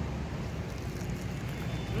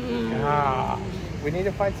 Ah, we need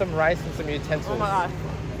to find some rice and some utensils. Oh my gosh.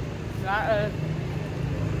 That is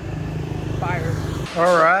fire.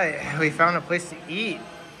 All right, we found a place to eat.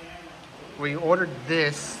 We ordered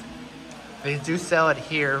this. They do sell it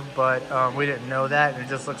here, but we didn't know that, and it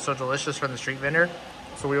just looked so delicious from the street vendor.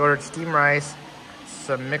 So we ordered steamed rice,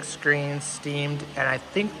 some mixed greens, steamed, and I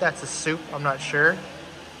think that's a soup. I'm not sure.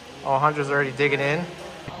 Alejandra's already digging in.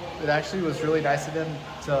 It actually was really nice of them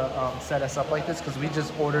to set us up like this, because we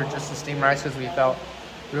just ordered just the steamed rice because we felt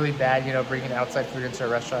really bad, you know, bringing outside food into a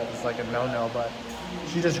restaurant is like a no-no, but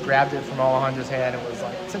she just grabbed it from Alejandra's hand and was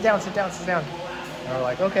like, sit down, sit down, sit down. And we're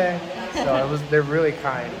like, okay. So they're really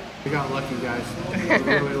kind. We got lucky, guys.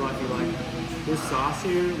 Really lucky. Like, this sauce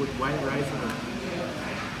here with white rice and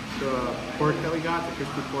the pork that we got, the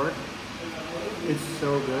crispy pork, it's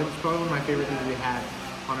so good. It's probably one of my favorite things we had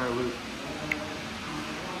on our loop.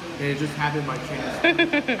 And it just happened by chance.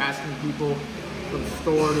 Asking people from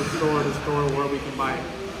store to store to store where we can buy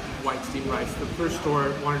white steamed rice. The first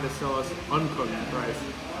store wanted to sell us uncooked rice.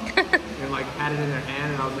 And like had it in their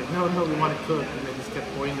hand, and I was like, no, we want it cooked. And they just kept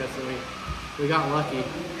pointing us, and we got lucky.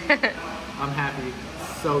 I'm happy.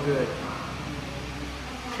 So good.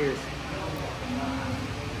 Cheers.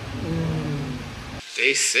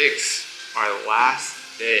 Day 6, our last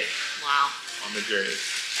day Wow. on the journey.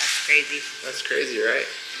 That's crazy. That's crazy, right?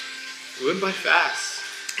 It went by fast.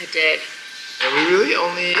 It did. And we really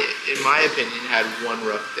only, in my opinion, had one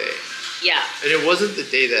rough day. Yeah. And it wasn't the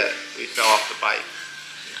day that we fell off the bike.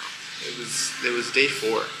 No. It was day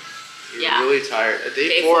 4. We Yeah. were really tired. At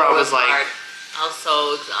day 4, Four I was like, hard. I was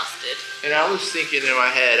so exhausted. and I was thinking in my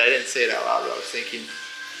head, I didn't say it out loud, but I was thinking,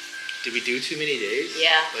 did we do too many days?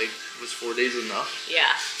 Yeah. Like, was 4 days enough?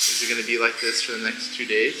 Yeah. Is it going to be like this for the next 2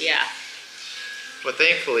 days? Yeah. But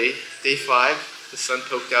thankfully, day 5, the sun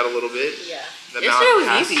poked out a little bit. Yeah. The Yesterday mountain was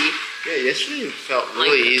passed. easy. Yeah, yesterday felt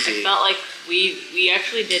really Like, easy. It felt like we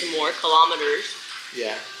actually did more kilometers,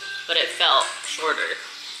 Yeah. but it felt shorter.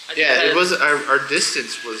 Like, Yeah, it because- was, our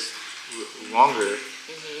distance was longer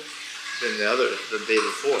than the day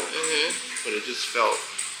before. But it just felt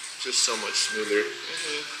just so much smoother.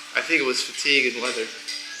 I think it was fatigue and weather.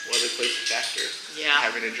 Weather plays a factor. Yeah.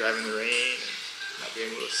 Having to drive in the rain and not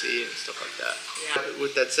being able to see and stuff like that. Yeah.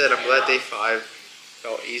 With that said, I'm glad day 5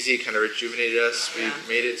 Felt easy, kind of rejuvenated us. We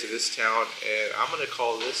made it to this town, and I'm gonna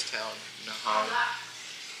call this town, Nha Hang,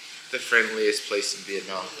 the friendliest place in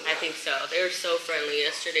Vietnam. I think so. They were so friendly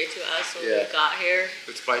yesterday to us when we got here.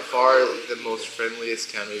 It's by far the most friendliest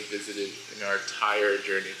town we've visited in our entire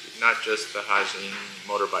journey. Not just the Ha Giang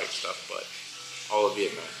motorbike stuff, but all of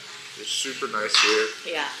Vietnam. They're super nice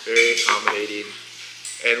here. Yeah. Very accommodating.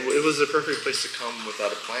 And it was the perfect place to come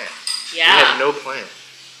without a plan. Yeah. We had no plan.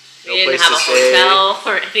 No we didn't have a hotel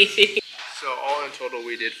or anything. So all in total,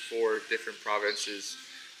 we did 4 different provinces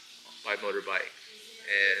by motorbike.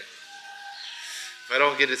 And if I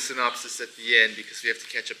don't get a synopsis at the end because we have to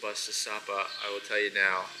catch a bus to Sapa, I will tell you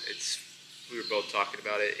now, we were both talking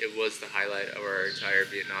about it. It was the highlight of our entire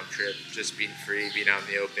Vietnam trip, just being free, being out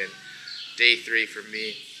in the open. Day 3 for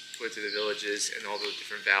me, went to the villages and all the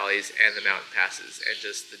different valleys and the mountain passes and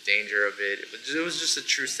just the danger of it. It was just a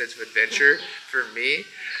true sense of adventure for me.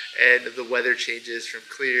 And the weather changes from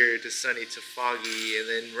clear to sunny to foggy and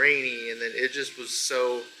then rainy, and then it just was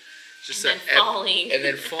so falling. And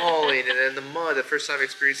then the mud, the first time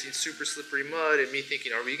experiencing super slippery mud, and me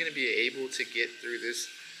thinking, are we going to be able to get through this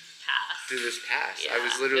pass? Yeah. I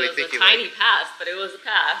was literally thinking, a tiny pass, but it was a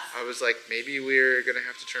pass. I was like, maybe we're going to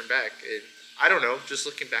have to turn back. And I don't know, just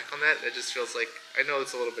looking back on that, it just feels like, I know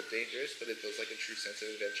it's a little bit dangerous, but it feels like a true sense of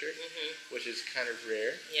adventure, which is kind of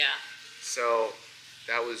rare. Yeah. So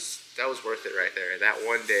that was worth it right there. That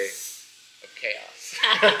one day of chaos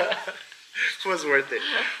was worth it.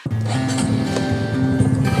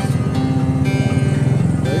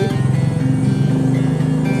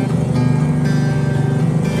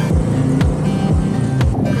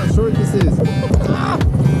 Look how short this is.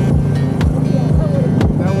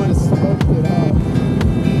 That would have smoked it up.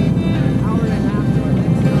 An hour and a half to our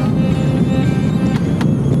next stop.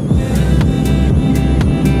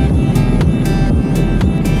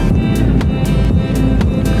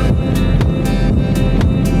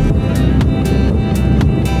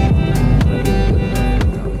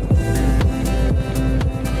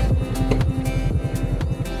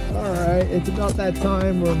 Alright, it's about that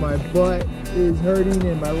time where my butt is hurting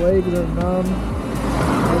and my legs are numb.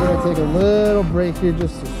 I'm gonna take a little break here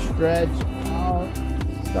just to stretch out.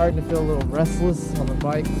 Starting to feel a little restless on the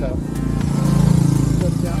bike, so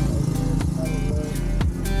just down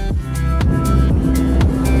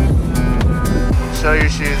Show your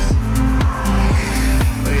shoes.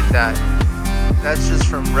 Look at that. That's just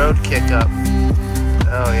from road kick up.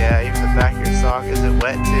 Oh yeah, even the back of your sock. Is it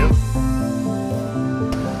wet too?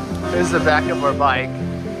 Here's the back of our bike.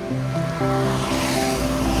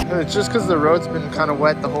 It's just because the road's been kind of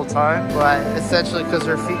wet the whole time, but essentially because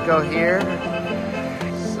our feet go here,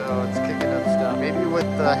 so it's kicking up stuff. Maybe with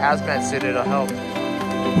the hazmat suit it'll help.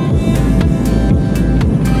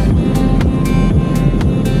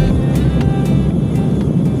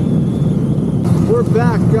 We're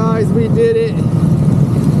back, guys. We did it.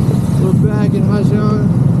 We're back in Ha Giang.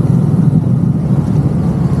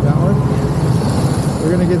 That one.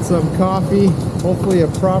 We're gonna get some coffee, hopefully a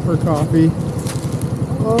proper coffee.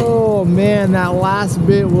 Oh man, that last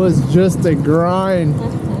bit was just a grind.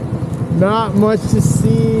 Not much to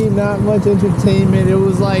see, not much entertainment. It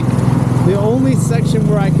was like the only section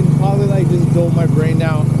where I can probably like just dull my brain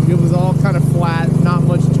down. It was all kind of flat, not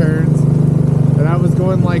much turns. And I was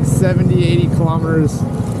going like 70, 80 kilometers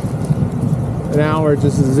an hour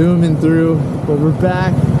just zooming through. But we're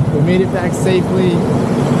back. We made it back safely.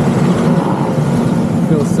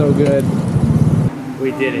 Feels so good.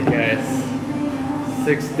 We did it, guys.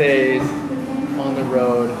 6 days on the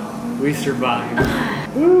road. We survived.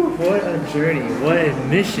 Woo, what a journey. What a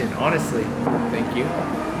mission, honestly. Thank you.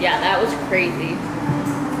 Yeah, that was crazy.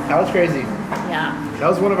 That was crazy. Yeah. That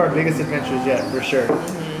was one of our biggest adventures yet, for sure.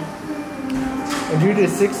 And you did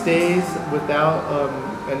 6 days without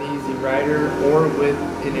an easy rider or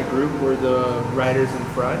in a group where the rider's in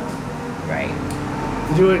front. Right.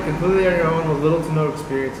 To do it completely on your own with little to no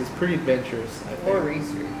experience is pretty adventurous, I think.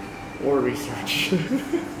 Or research.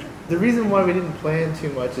 The reason why we didn't plan too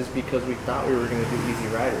much is because we thought we were going to do easy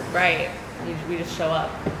riders. Right. We just show up.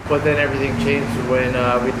 But then everything changed when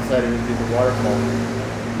we decided to do the waterfall.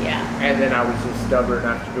 Yeah. And then I was just stubborn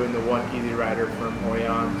after doing the one easy rider from Hoi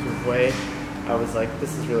An to Hue. I was like,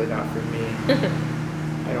 this is really not for me.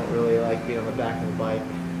 I don't really like being on the back of the bike.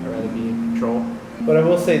 I'd rather be in control. But I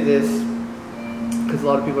will say this, because a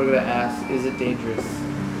lot of people are going to ask, is it dangerous?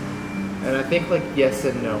 And I think like yes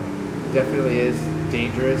and no. It definitely is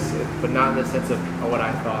dangerous, but not in the sense of what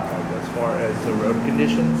I thought, like as far as the road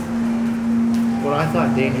conditions. When I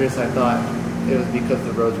thought dangerous, I thought it was because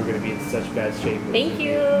the roads were going to be in such bad shape. Thank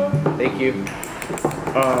you. Thank you.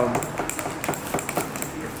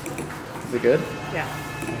 Is it good? Yeah.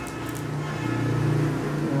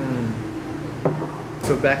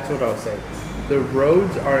 So back to what I was saying. The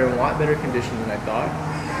roads are in a lot better condition than I thought.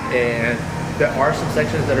 And there are some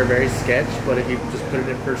sections that are very sketch, but if you just put it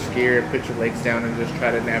in first gear, put your legs down and just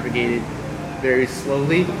try to navigate it very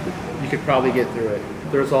slowly, you could probably get through it.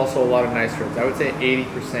 There's also a lot of nice roads. I would say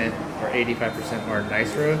 80% or 85% are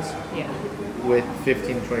nice roads. Yeah. With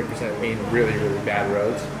 15 to 20% being really, really bad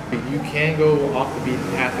roads. You can go off the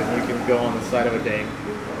beaten path and you can go on the side of a dang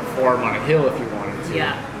farm on a hill if you wanted to.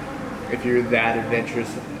 Yeah. If you're that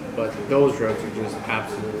adventurous, but those roads are just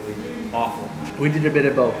absolutely awful. We did a bit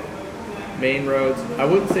of both. Main roads, I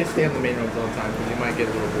wouldn't say stay on the main roads all the time because you might get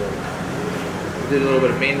a little bored. We did a little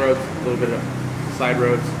bit of main roads, a little bit of side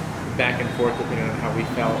roads, back and forth depending on how we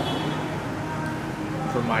felt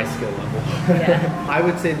for my skill level. Yeah. I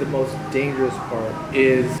would say the most dangerous part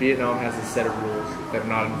is Vietnam has a set of rules that are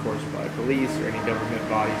not enforced by police or any government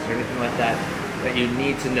bodies or anything like that that you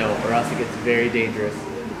need to know or else it gets very dangerous.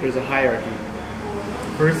 There's a hierarchy.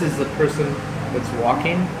 First is the person that's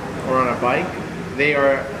walking or on a bike. They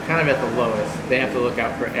are kind of at the lowest. They have to look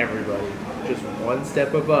out for everybody. Just one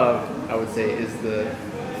step above, I would say, is the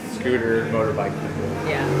scooter, motorbike people.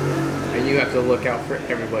 Yeah. And you have to look out for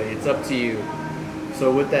everybody. It's up to you.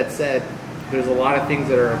 So with that said, there's a lot of things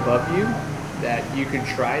that are above you that you can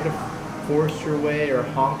try to force your way or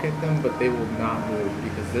honk at them, but they will not move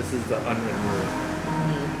because this is the unwritten rule.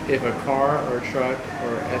 Mm-hmm. If a car or a truck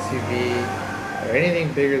or SUV or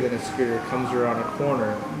anything bigger than a scooter comes around a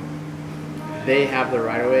corner, they have the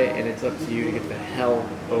right of way and it's up to you to get the hell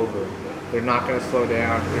over. They're not going to slow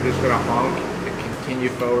down. They're just going to honk and continue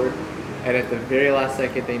forward. And at the very last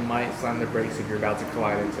second, they might slam the brakes if you're about to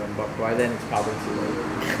collide into them. But by then, it's probably too late.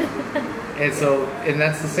 And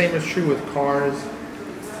that's the same is true with cars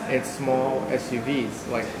and small SUVs.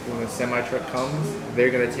 Like when a semi-truck comes,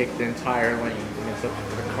 they're going to take the entire lane. And it's up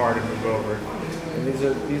to the car to move over. And these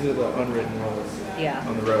are the unwritten rules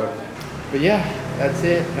on the road. But yeah, that's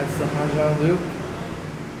it. That's the Ha Giang Loop.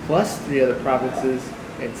 Plus 3 other provinces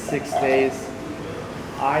in 6 days.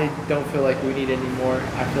 I don't feel like we need any more.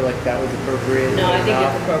 I feel like that was appropriate. No, I think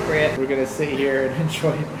it's appropriate. We're going to sit here and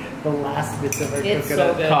enjoy the last bits of our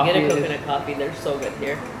coconut coffee. Get a coconut coffee. They're so good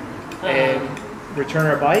here. And return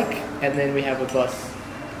our bike, and then we have a bus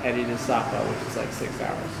heading to Sapa, which is like 6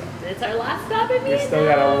 hours. So it's our last stop in Vietnam. We still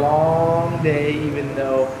got a long day, even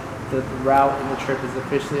though the route and the trip is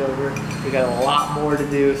officially over. We got a lot more to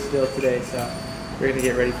do still today, so we're going to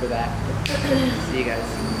get ready for that. See you guys.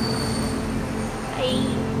 Bye.